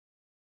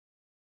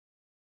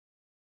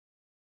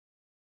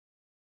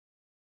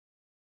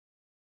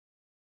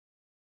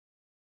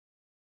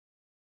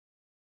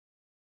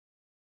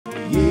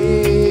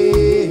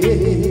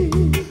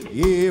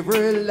Yeah,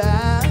 everlasting.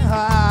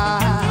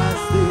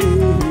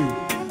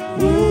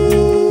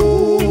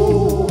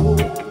 Oh,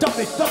 dump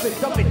it, dump it,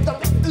 dump it,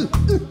 dump it.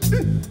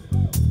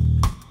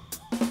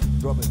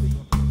 Drop it, baby.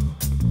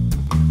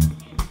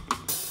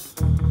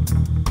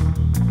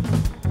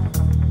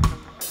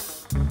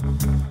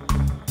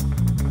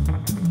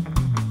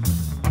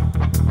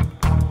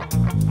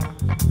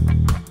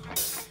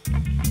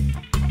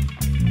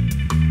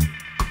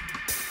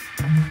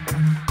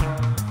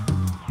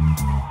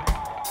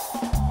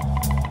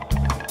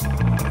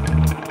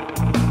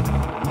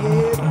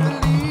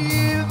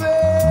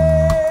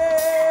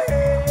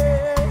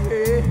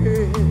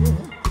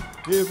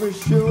 Every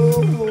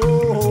show,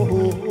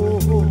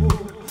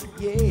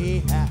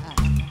 yeah.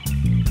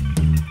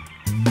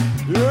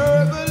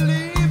 You're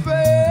believing,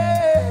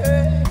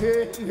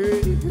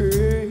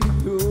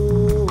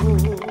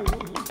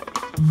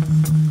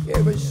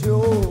 every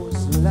show's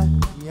like,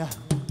 yeah.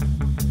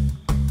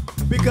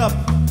 Pick up,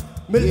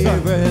 Milton.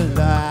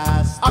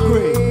 Everlasting,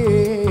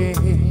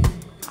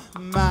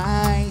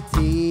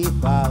 mighty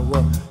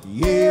power,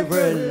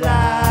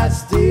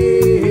 everlasting,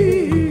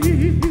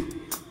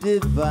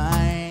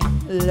 divine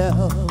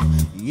love,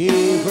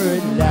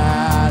 everlasting,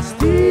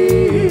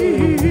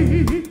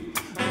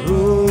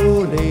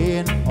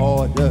 ruling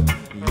order,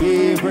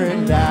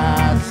 everlasting,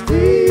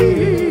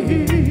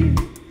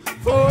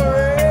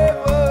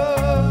 forever,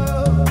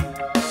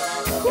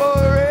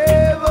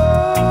 forever,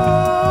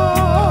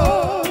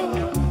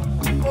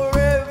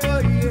 forever,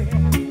 yeah,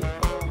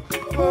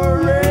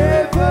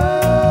 forever,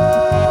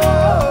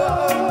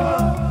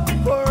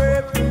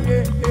 forever,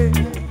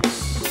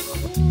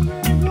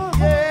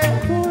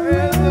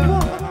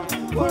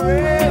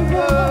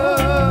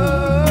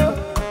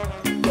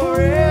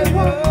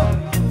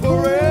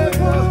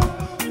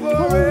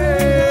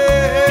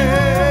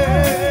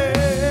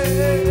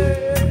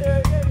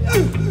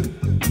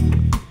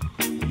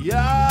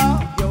 yeah.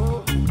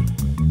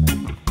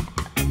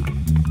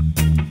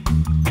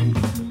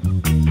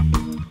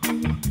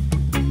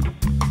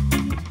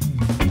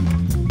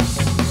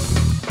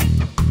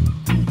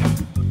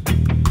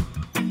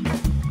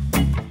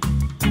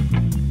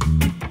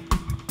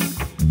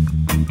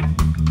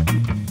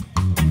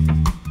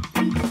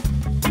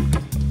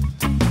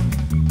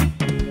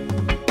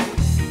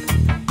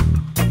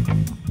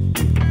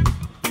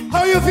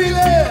 How you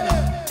feeling?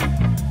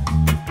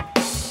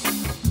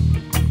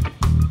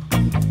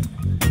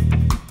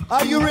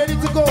 Are you ready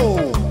to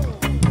go?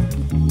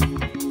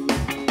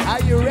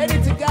 Are you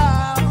ready to go?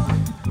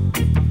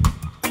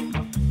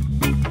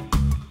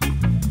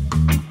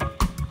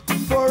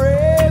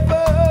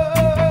 Forever,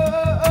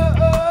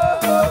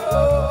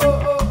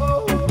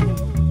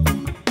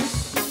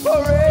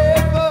 forever.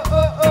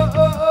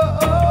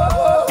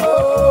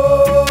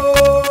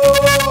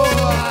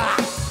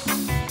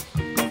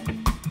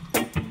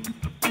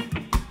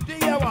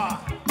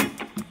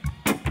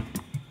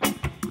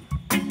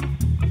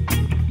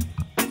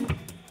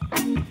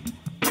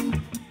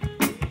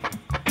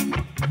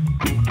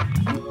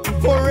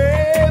 Forever,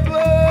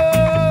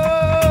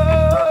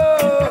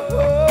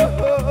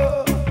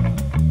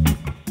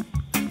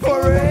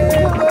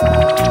 forever.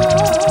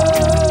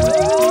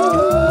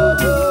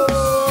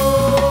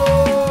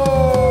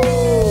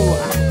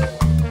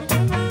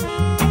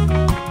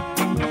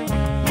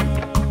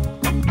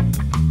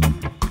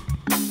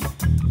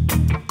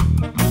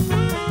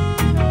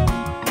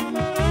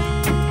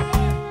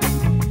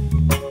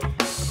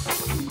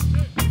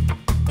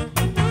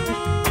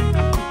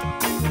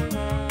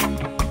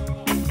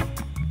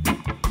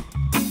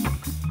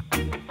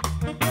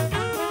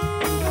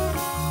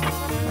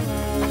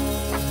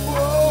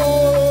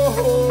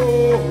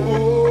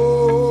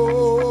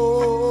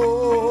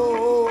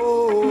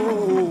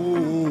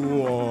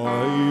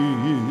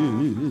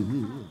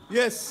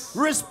 Yes.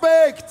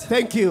 Respect.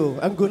 Thank you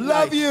and good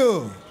Love night.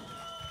 you.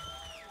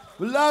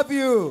 We love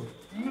you.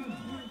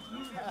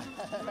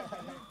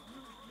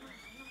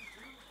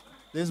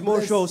 There's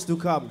more shows to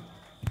come.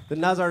 The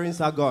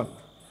Nazarenes are gone.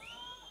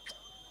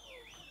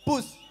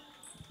 Puss.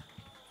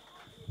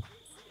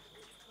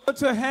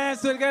 Put your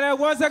hands together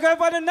once again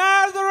for the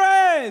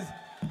Nazarenes.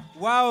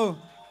 Wow.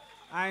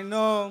 I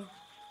know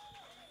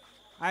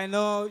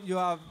you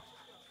have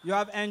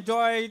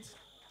enjoyed,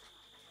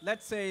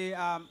 let's say,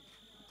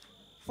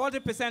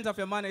 40% of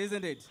your money,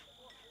 isn't it?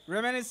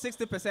 Remaining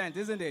 60%,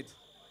 isn't it?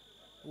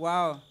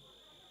 Wow.